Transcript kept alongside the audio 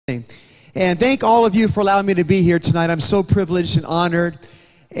And thank all of you for allowing me to be here tonight. I'm so privileged and honored.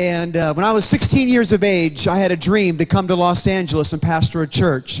 And when I was 16 years of age, I had a dream to come to Los Angeles and pastor a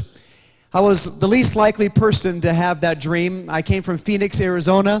church. I was the least likely person to have that dream. I came from Phoenix,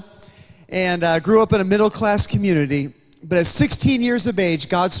 Arizona, and grew up in a middle-class community. But at 16 years of age,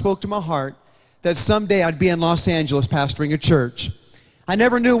 God spoke to my heart that someday I'd be in Los Angeles pastoring a church. I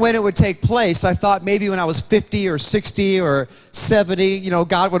never knew when it would take place. I thought maybe when I was 50 or 60 or 70,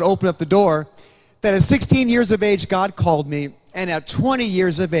 God would open up the door. But at 16 years of age, God called me. And at 20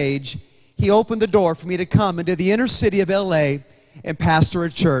 years of age, He opened the door for me to come into the inner city of LA and pastor a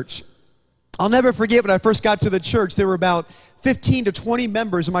church. I'll never forget when I first got to the church, there were about 15 to 20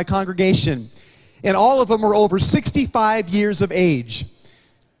 members of my congregation. And all of them were over 65 years of age.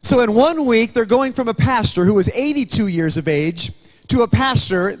 So in 1 week, they're going from a pastor who was 82 years of age to a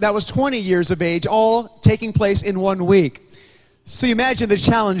pastor that was 20 years of age, all taking place in 1 week. So you imagine the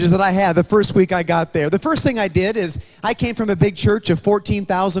challenges that I had the first week I got there. The first thing I did is I came from a big church of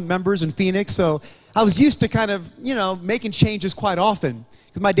 14,000 members in Phoenix, so I was used to kind of, making changes quite often.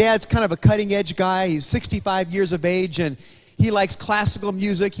 Because my dad's kind of a cutting-edge guy. He's 65 years of age, and he likes classical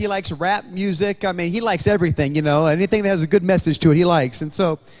music. He likes rap music. I mean, he likes everything, anything that has a good message to it, he likes. And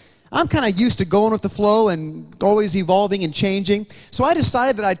so I'm kind of used to going with the flow and always evolving and changing. So I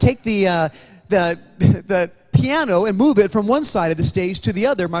decided that I'd take the piano and move it from one side of the stage to the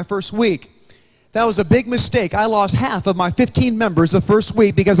other my first week. That was a big mistake. I lost half of my 15 members the first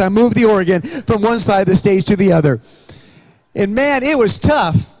week because I moved the organ from one side of the stage to the other. And man, it was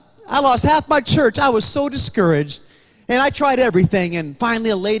tough. I lost half my church. I was so discouraged. And I tried everything. And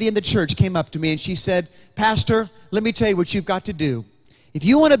finally, a lady in the church came up to me and she said, "Pastor, let me tell you what you've got to do. If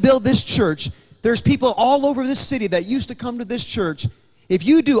you want to build this church, there's people all over this city that used to come to this church. If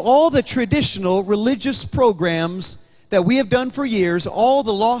you do all the traditional religious programs that we have done for years, all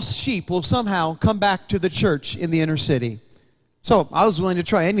the lost sheep will somehow come back to the church in the inner city." So I was willing to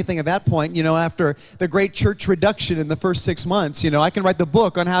try anything at that point, after the great church reduction in the first 6 months. I can write the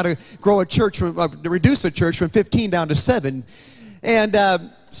book on how to grow a church, reduce a church from 15 down to 7. And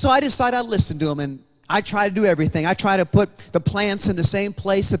so I decided I'd listen to him, and I try to do everything. I try to put the plants in the same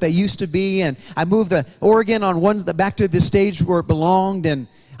place that they used to be, and I moved the organ back to the stage where it belonged, and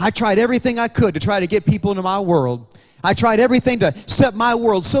I tried everything I could to try to get people into my world. I tried everything to set my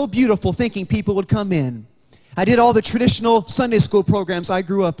world so beautiful, thinking people would come in. I did all the traditional Sunday school programs I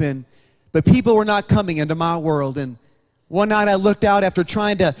grew up in, but people were not coming into my world. And one night I looked out after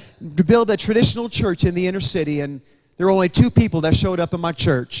trying to build a traditional church in the inner city, and there were only 2 people that showed up in my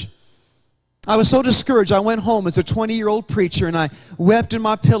church. I was so discouraged, I went home as a 20-year-old preacher, and I wept in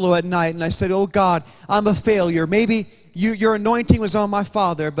my pillow at night, and I said, "Oh God, I'm a failure. Maybe your anointing was on my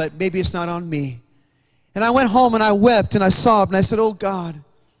father, but maybe it's not on me." And I went home, and I wept, and I sobbed, and I said, "Oh God,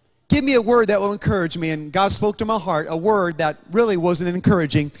 give me a word that will encourage me." And God spoke to my heart, a word that really wasn't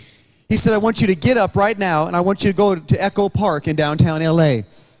encouraging. He said, "I want you to get up right now, and I want you to go to Echo Park in downtown LA.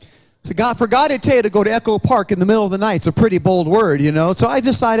 So for God to tell you to go to Echo Park in the middle of the night, it's a pretty bold word, So I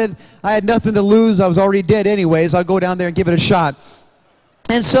decided I had nothing to lose. I was already dead anyways. I'll go down there and give it a shot.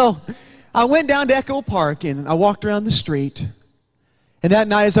 And so I went down to Echo Park, and I walked around the street. And that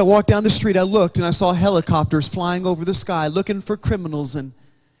night as I walked down the street, I looked, and I saw helicopters flying over the sky looking for criminals. And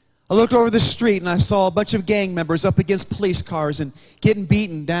I looked over the street, and I saw a bunch of gang members up against police cars and getting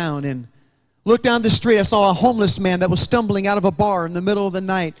beaten down. And looked down the street, I saw a homeless man that was stumbling out of a bar in the middle of the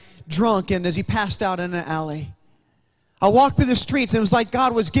night, drunk, and as he passed out in an alley. I walked through the streets, and it was like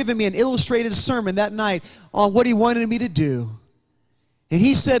God was giving me an illustrated sermon that night on what He wanted me to do. And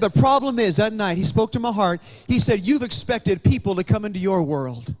He said, the problem is, that night, He spoke to my heart, He said, you've expected people to come into your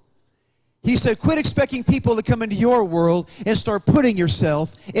world. He said, quit expecting people to come into your world and start putting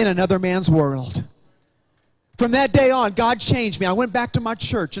yourself in another man's world. From that day on, God changed me. I went back to my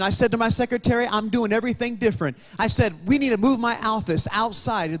church, and I said to my secretary, I'm doing everything different. I said, we need to move my office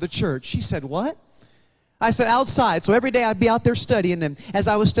outside of the church. She said, what? I said, outside. So every day I'd be out there studying, and as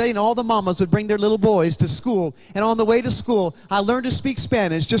I was studying, all the mamas would bring their little boys to school. And on the way to school, I learned to speak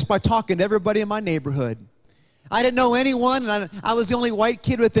Spanish just by talking to everybody in my neighborhood. I didn't know anyone, and I was the only white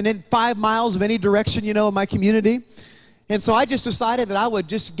kid within 5 miles of any direction, in my community. And so I just decided that I would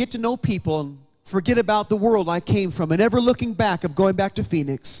just get to know people and forget about the world I came from, and never looking back of going back to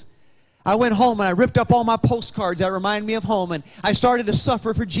Phoenix. I went home, and I ripped up all my postcards that remind me of home, and I started to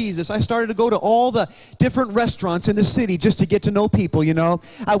suffer for Jesus. I started to go to all the different restaurants in the city just to get to know people,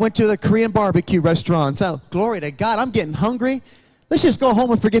 I went to the Korean barbecue restaurants. Oh, glory to God, I'm getting hungry. Let's just go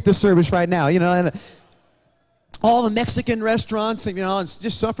home and forget the service right now, and all the Mexican restaurants, and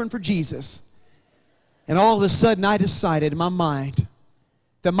just suffering for Jesus. And all of a sudden, I decided in my mind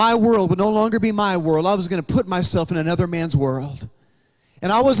that my world would no longer be my world. I was going to put myself in another man's world.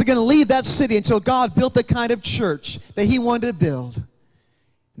 And I wasn't going to leave that city until God built the kind of church that He wanted to build.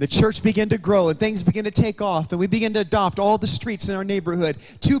 The church began to grow and things began to take off, and we began to adopt all the streets in our neighborhood.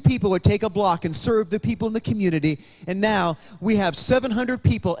 2 people would take a block and serve the people in the community. And now we have 700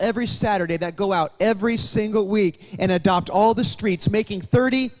 people every Saturday that go out every single week and adopt all the streets, making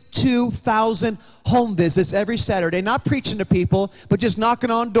 32,000 home visits every Saturday. Not preaching to people, but just knocking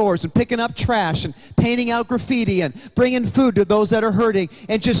on doors and picking up trash and painting out graffiti and bringing food to those that are hurting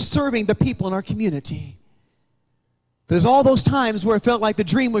and just serving the people in our community. There's all those times where it felt like the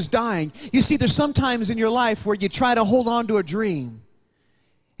dream was dying. You see, there's some times in your life where you try to hold on to a dream.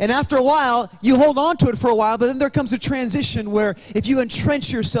 And after a while, you hold on to it for a while, but then there comes a transition where if you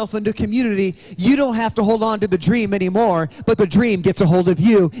entrench yourself into community, you don't have to hold on to the dream anymore, but the dream gets a hold of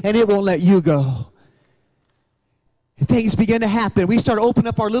you, and it won't let you go. And things began to happen. We started opening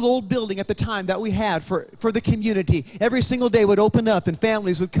up our little old building at the time that we had for the community. Every single day would open up, and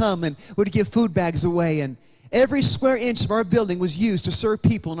families would come and would give food bags away, and every square inch of our building was used to serve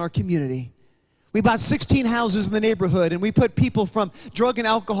people in our community. We bought 16 houses in the neighborhood, and we put people from drug and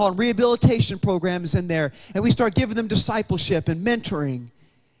alcohol and rehabilitation programs in there, and we started giving them discipleship and mentoring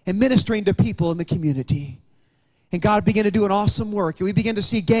and ministering to people in the community. And God began to do an awesome work, and we began to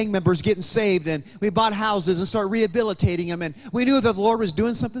see gang members getting saved, and we bought houses and started rehabilitating them, and we knew that the Lord was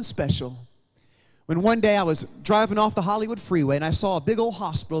doing something special. When one day I was driving off the Hollywood freeway, and I saw a big old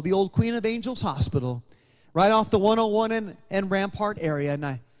hospital, the old Queen of Angels Hospital, right off the 101 and Rampart area, and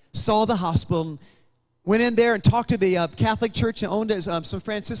I saw the hospital and went in there and talked to the Catholic Church and owned it, some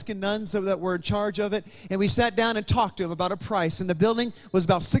Franciscan nuns that were in charge of it, and we sat down and talked to them about a price, and the building was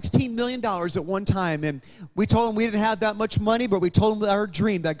about $16 million at one time, and we told them we didn't have that much money, but we told them our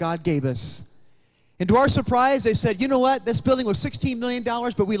dream that God gave us. And to our surprise, they said, you know what, this building was $16 million,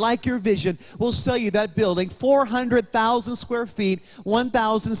 but we like your vision. We'll sell you that building, 400,000 square feet,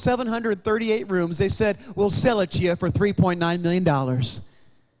 1,738 rooms. They said, we'll sell it to you for $3.9 million.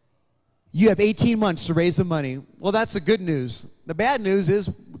 You have 18 months to raise the money. Well, that's the good news. The bad news is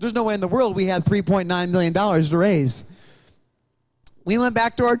there's no way in the world we had $3.9 million to raise. We went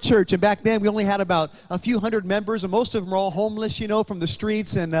back to our church, and back then we only had about a few hundred members, and most of them were all homeless, you know, from the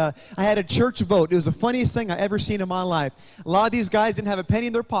streets, and I had a church vote. It was the funniest thing I ever seen in my life. A lot of these guys didn't have a penny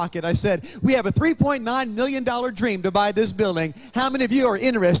in their pocket. I said, we have a $3.9 million dream to buy this building. How many of you are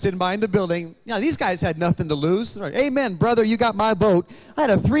interested in buying the building? Now, these guys had nothing to lose. Like, amen, brother, you got my vote. I had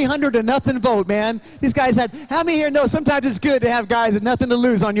a 300-0 vote, man. These guys had, how many here know sometimes it's good to have guys with nothing to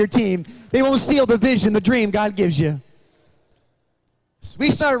lose on your team? They won't steal the vision, the dream God gives you. So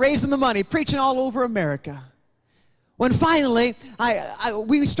we started raising the money, preaching all over America. When finally,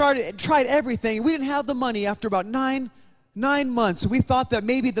 we tried everything. We didn't have the money after about nine months. We thought that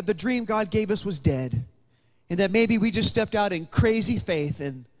maybe that the dream God gave us was dead. And that maybe we just stepped out in crazy faith,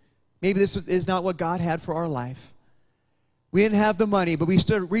 and maybe this is not what God had for our life. We didn't have the money, but we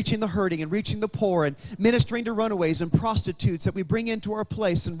started reaching the hurting and reaching the poor and ministering to runaways and prostitutes that we bring into our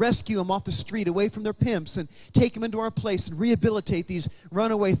place and rescue them off the street away from their pimps and take them into our place and rehabilitate these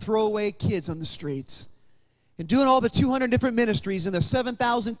runaway, throwaway kids on the streets. And doing all the 200 different ministries and the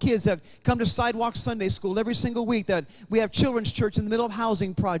 7,000 kids that come to Sidewalk Sunday School every single week, that we have children's church in the middle of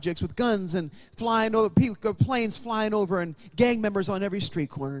housing projects with guns and flying over, planes flying over, and gang members on every street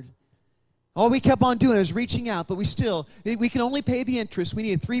corner. All we kept on doing is reaching out, but we can only pay the interest. We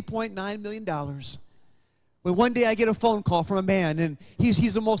needed $3.9 million. When one day I get a phone call from a man, and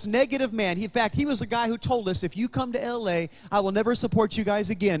he's the most negative man. In fact, he was the guy who told us, if you come to L.A., I will never support you guys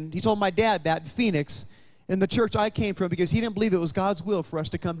again. He told my dad that in Phoenix, in the church I came from, because he didn't believe it was God's will for us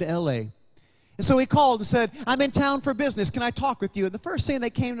to come to L.A. And so he called and said, I'm in town for business. Can I talk with you? And the first thing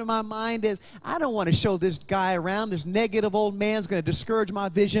that came to my mind is, I don't want to show this guy around. This negative old man's going to discourage my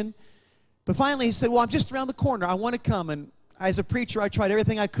vision. But finally he said, well, I'm just around the corner. I want to come. And as a preacher, I tried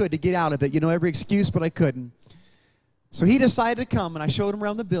everything I could to get out of it. You know, every excuse, but I couldn't. So he decided to come, and I showed him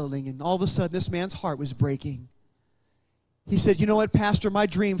around the building, and all of a sudden this man's heart was breaking. He said, you know what, Pastor, my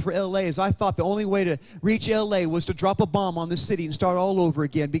dream for L.A. is I thought the only way to reach L.A. was to drop a bomb on the city and start all over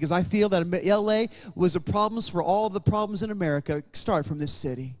again, because I feel that L.A. was the problems for all the problems in America start from this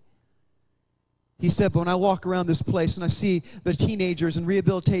city. He said, but when I walk around this place and I see the teenagers in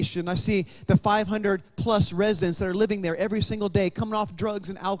rehabilitation, I see the 500-plus residents that are living there every single day, coming off drugs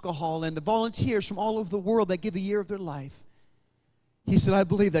and alcohol, and the volunteers from all over the world that give a year of their life. He said, I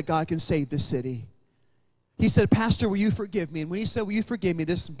believe that God can save this city. He said, Pastor, will you forgive me? And when he said, will you forgive me,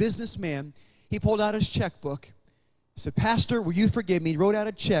 this businessman, he pulled out his checkbook. He said, Pastor, will you forgive me? He wrote out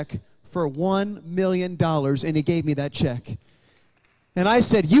a check for $1 million, and he gave me that check. And I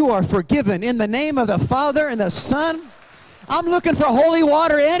said, you are forgiven in the name of the Father and the Son. I'm looking for holy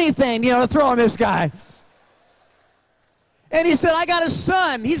water, anything, to throw on this guy. And he said, I got a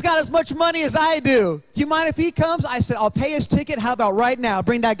son. He's got as much money as I do. Do you mind if he comes? I said, I'll pay his ticket. How about right now?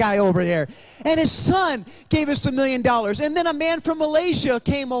 Bring that guy over there. And his son gave us $1 million. And then a man from Malaysia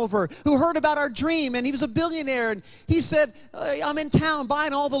came over who heard about our dream, and he was a billionaire. And he said, I'm in town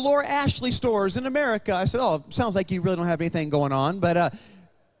buying all the Laura Ashley stores in America. I said, oh, sounds like you really don't have anything going on. But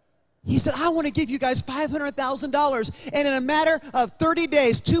he said, I want to give you guys $500,000. And in a matter of 30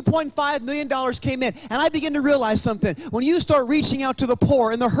 days, $2.5 million came in. And I began to realize something. When you start reaching out to the poor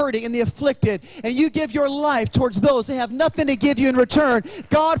and the hurting and the afflicted, and you give your life towards those that have nothing to give you in return,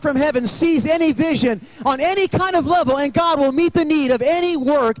 God from heaven sees any vision on any kind of level, and God will meet the need of any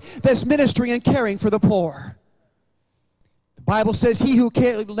work that's ministering and caring for the poor. The Bible says, he who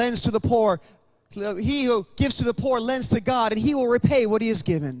lends to the poor, he who gives to the poor lends to God, and he will repay what he has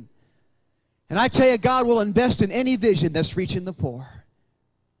given. And I tell you, God will invest in any vision that's reaching the poor.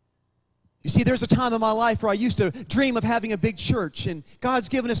 You see, there's a time in my life where I used to dream of having a big church, and God's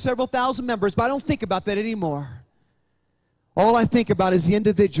given us several thousand members, but I don't think about that anymore. All I think about is the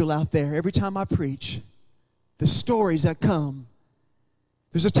individual out there every time I preach, the stories that come.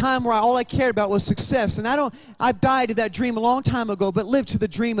 There's a time where all I cared about was success, and I've died to that dream a long time ago, but lived to the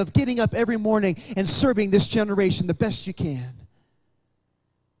dream of getting up every morning and serving this generation the best you can.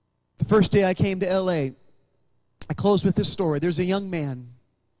 The first day I came to L.A., I closed with this story. There's a young man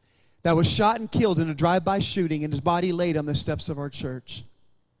that was shot and killed in a drive-by shooting, and his body laid on the steps of our church.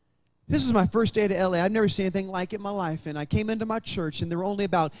 This is my first day to L.A. I've never seen anything like it in my life, and I came into my church, and there were only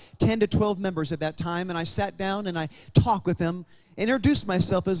about 10 to 12 members at that time, and I sat down and I talked with them, introduced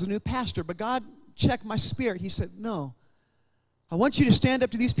myself as a new pastor, but God checked my spirit. He said, no. I want you to stand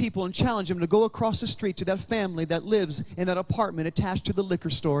up to these people and challenge them to go across the street to that family that lives in that apartment attached to the liquor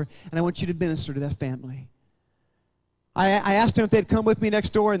store, and I want you to minister to that family. I asked them if they'd come with me next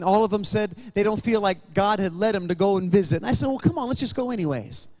door, and all of them said they don't feel like God had led them to go and visit. And I said, well, come on, let's just go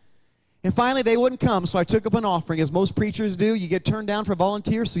anyways. And finally, they wouldn't come, so I took up an offering, as most preachers do. You get turned down for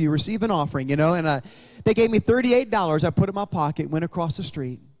volunteers, so you receive an offering, and they gave me $38. I put it in my pocket, went across the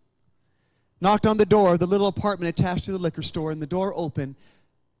street. Knocked on the door of the little apartment attached to the liquor store, and the door opened.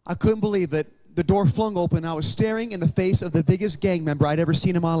 I couldn't believe it. The door flung open. I was staring in the face of the biggest gang member I'd ever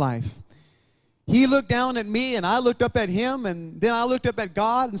seen in my life. He looked down at me, and I looked up at him, and then I looked up at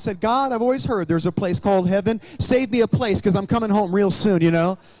God and said, God, I've always heard there's a place called heaven. Save me a place, because I'm coming home real soon, He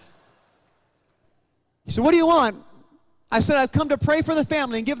said, what do you want? I said, I've come to pray for the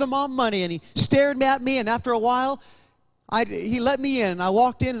family and give them all money. And he stared at me, and after a while, he let me in. I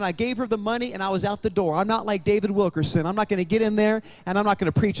walked in, and I gave her the money, and I was out the door. I'm not like David Wilkerson. I'm not going to get in there, and I'm not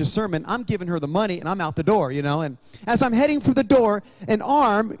going to preach a sermon. I'm giving her the money, and I'm out the door, And as I'm heading for the door,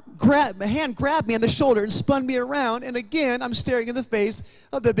 a hand grabbed me on the shoulder and spun me around, and again, I'm staring in the face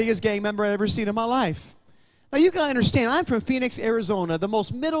of the biggest gang member I've ever seen in my life. Now, you got to understand, I'm from Phoenix, Arizona, the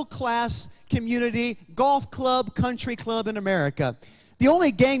most middle-class community, golf club, country club in America. The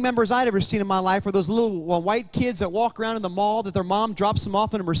only gang members I'd ever seen in my life were those little white kids that walk around in the mall that their mom drops them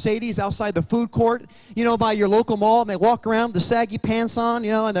off in a Mercedes outside the food court, by your local mall, and they walk around with the saggy pants on,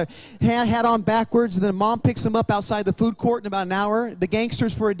 and their hat on backwards, and then mom picks them up outside the food court in about an hour, the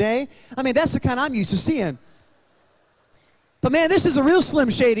gangsters for a day. I mean, that's the kind I'm used to seeing. But man, this is a real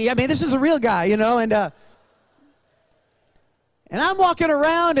Slim Shady. I mean, this is a real guy, and I'm walking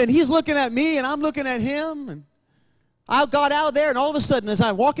around, and he's looking at me, and I'm looking at him, and I got out of there, and all of a sudden, as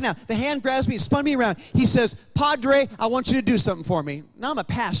I'm walking out, the hand grabs me, spun me around. He says, Padre, I want you to do something for me. Now, I'm a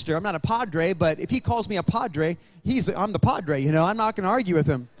pastor. I'm not a padre, but if he calls me a padre, I'm the padre, I'm not going to argue with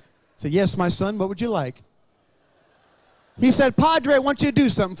him. I said, yes, my son, what would you like? He said, Padre, I want you to do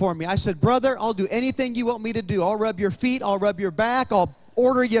something for me. I said, brother, I'll do anything you want me to do. I'll rub your feet. I'll rub your back. I'll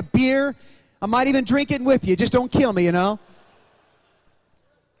order you beer. I might even drink it with you. Just don't kill me,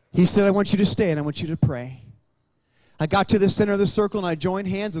 He said, I want you to stay, and I want you to pray. I got to the center of the circle, and I joined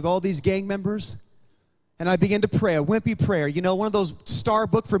hands with all these gang members, and I began to pray, a wimpy prayer. One of those star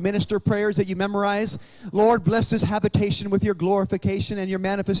book for minister prayers that you memorize. Lord, bless this habitation with your glorification and your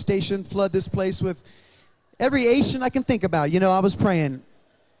manifestation. Flood this place with every Asian I can think about. I was praying.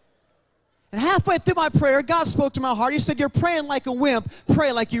 And halfway through my prayer, God spoke to my heart. He said, you're praying like a wimp.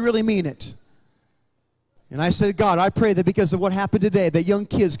 Pray like you really mean it. And I said, God, I pray that because of what happened today, that young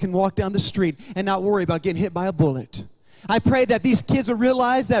kids can walk down the street and not worry about getting hit by a bullet. I pray that these kids will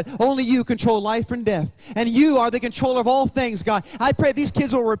realize that only you control life and death, and you are the controller of all things, God. I pray these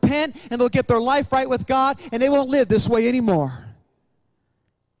kids will repent, and they'll get their life right with God, and they won't live this way anymore.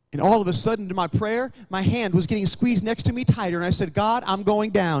 And all of a sudden, to my prayer, my hand was getting squeezed next to me tighter. And I said, God, I'm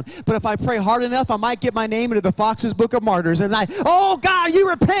going down. But if I pray hard enough, I might get my name into the Fox's Book of Martyrs. And oh, God, you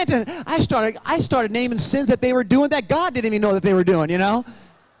repent. And I started naming sins that they were doing that God didn't even know that they were doing, you know?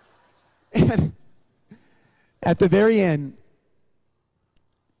 And at the very end,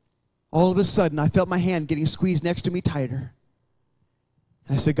 all of a sudden, I felt my hand getting squeezed next to me tighter.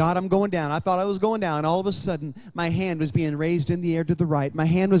 And I said, God, I'm going down. I thought I was going down. All of a sudden, my hand was being raised in the air to the right. My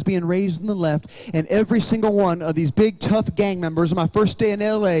hand was being raised in the left. And every single one of these big, tough gang members on my first day in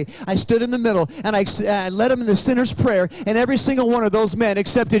L.A., I stood in the middle, and I led them in the sinner's prayer. And every single one of those men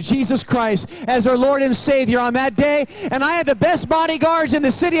accepted Jesus Christ as their Lord and Savior on that day. And I had the best bodyguards in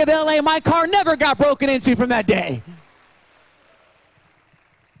the city of L.A. My car never got broken into from that day.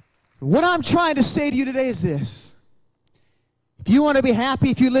 What I'm trying to say to you today is this. If you want to be happy,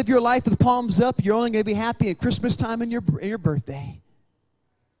 if you live your life with palms up, you're only going to be happy at Christmas time and your birthday.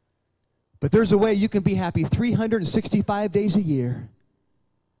 But there's a way you can be happy 365 days a year,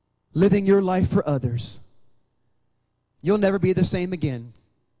 living your life for others. You'll never be the same again.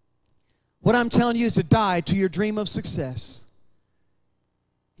 What I'm telling you is to die to your dream of success.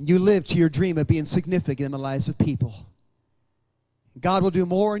 And you live to your dream of being significant in the lives of people. God will do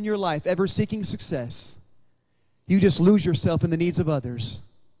more in your life, ever seeking success. You just lose yourself in the needs of others.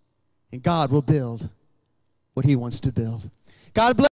 And God will build what He wants to build. God bless.